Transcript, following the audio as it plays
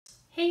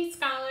Hey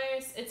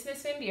scholars, it's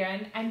Miss Van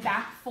Buren. I'm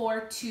back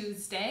for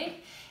Tuesday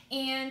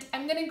and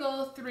I'm going to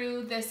go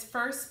through this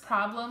first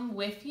problem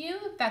with you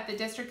that the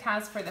district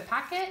has for the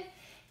packet,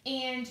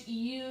 and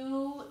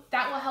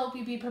that will help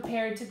you be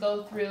prepared to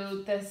go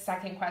through the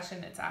second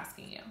question it's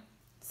asking you.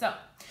 So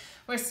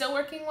we're still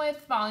working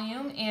with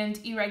volume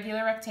and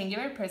irregular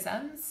rectangular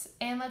prisms,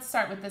 and let's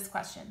start with this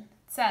question.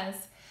 It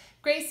says,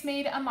 Grace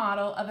made a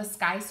model of a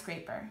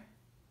skyscraper.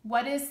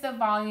 What is the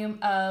volume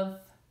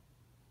of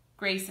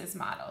Grace's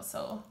model?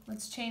 So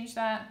let's change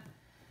that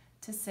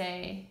to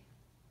say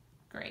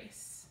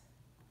Grace.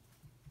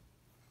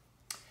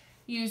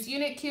 Use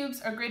unit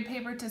cubes or grid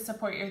paper to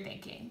support your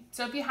thinking.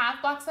 So if you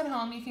have blocks at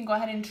home, you can go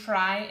ahead and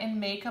try and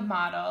make a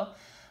model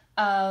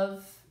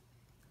of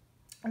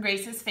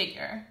Grace's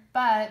figure.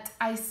 But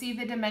I see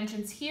the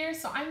dimensions here,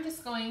 so I'm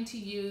just going to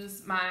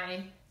use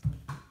my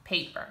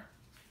paper.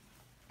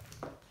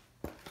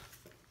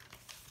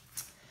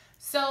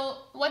 So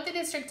what the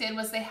district did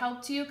was they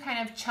helped you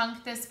kind of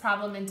chunk this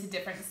problem into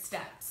different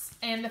steps.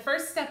 And the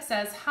first step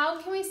says,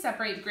 how can we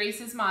separate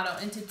Grace's model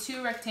into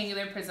two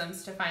rectangular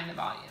prisms to find the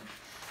volume?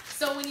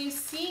 So when you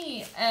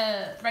see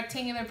a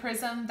rectangular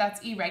prism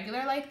that's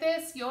irregular like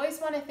this, you always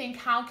want to think,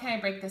 how can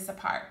I break this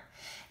apart?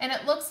 And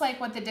it looks like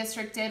what the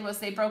district did was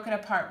they broke it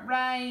apart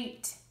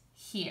right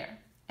here.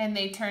 And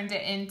they turned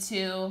it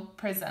into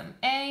prism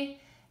A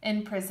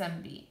and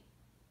prism B.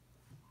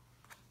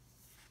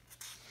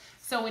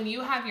 So when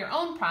you have your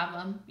own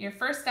problem, your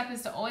first step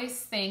is to always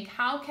think,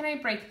 how can I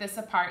break this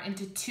apart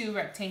into two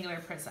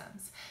rectangular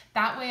prisms?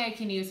 That way I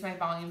can use my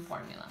volume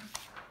formula.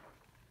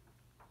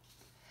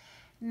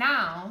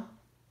 Now,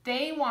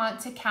 they want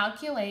to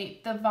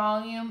calculate the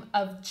volume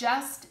of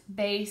just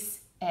base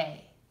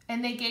A.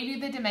 And they gave you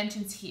the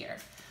dimensions here.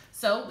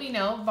 So we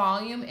know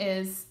volume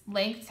is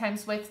length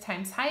times width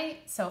times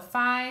height. So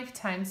 5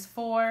 times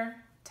 4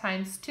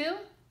 times 2.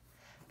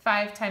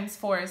 5 times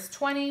 4 is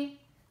 20.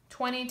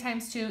 20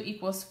 times 2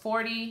 equals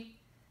 40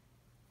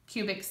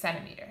 cubic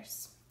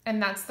centimeters. And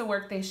that's the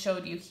work they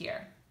showed you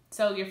here.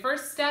 So your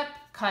first step,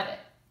 cut it.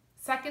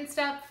 Second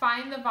step,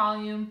 find the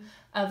volume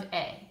of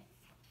A.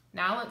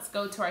 Now let's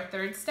go to our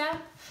third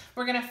step.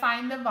 We're going to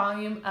find the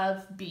volume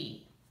of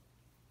B.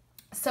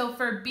 So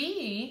for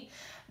B,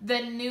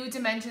 the new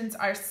dimensions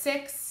are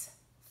 6,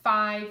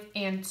 5,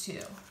 and 2.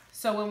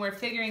 So when we're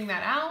figuring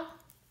that out,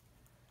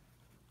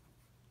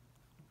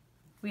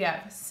 we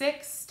have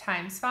 6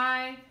 times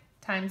 5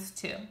 times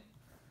 2.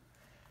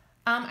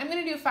 I'm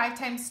going to do 5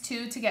 times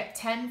 2 to get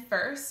 10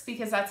 first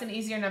because that's an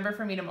easier number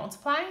for me to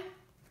multiply.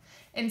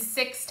 And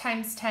 6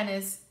 times 10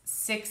 is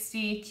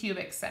 60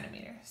 cubic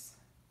centimeters.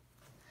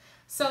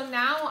 So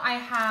now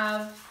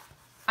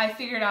I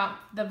figured out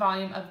the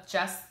volume of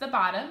just the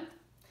bottom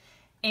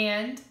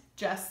and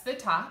just the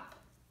top.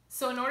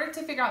 So in order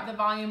to figure out the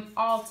volume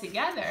all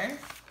together,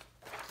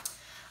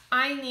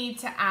 I need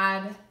to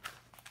add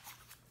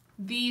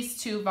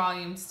these two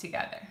volumes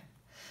together.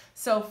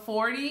 So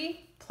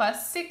 40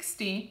 plus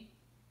 60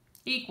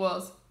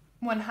 equals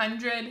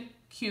 100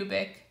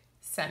 cubic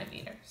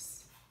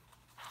centimeters,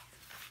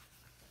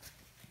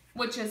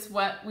 which is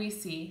what we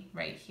see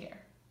right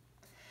here.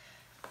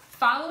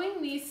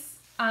 Following these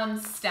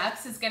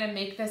steps is going to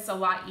make this a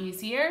lot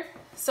easier.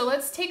 So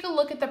let's take a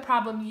look at the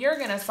problem you're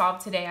going to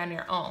solve today on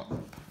your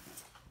own.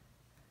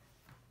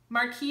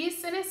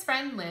 Marquise and his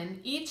friend Lynn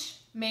each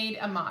made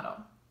a model.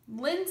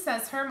 Lynn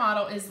says her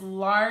model is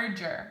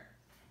larger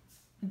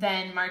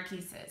than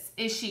Marquise's.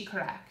 Is she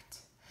correct?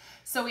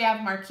 So we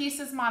have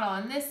Marquise's model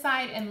on this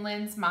side and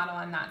Lynn's model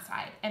on that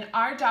side. And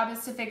our job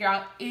is to figure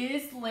out,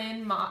 is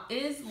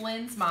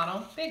Lynn's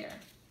model bigger?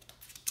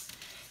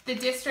 The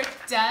district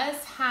does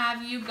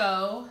have you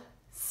go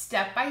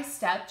step by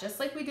step,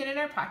 just like we did in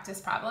our practice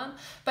problem,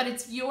 but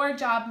it's your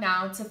job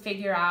now to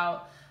figure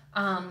out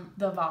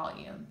the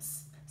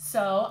volumes.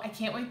 So I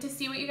can't wait to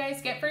see what you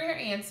guys get for your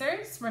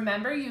answers.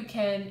 Remember, you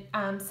can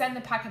send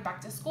the packet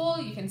back to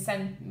school. You can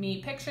send me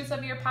pictures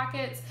of your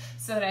packets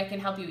so that I can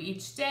help you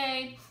each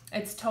day.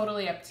 It's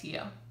totally up to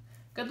you.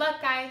 Good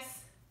luck, guys.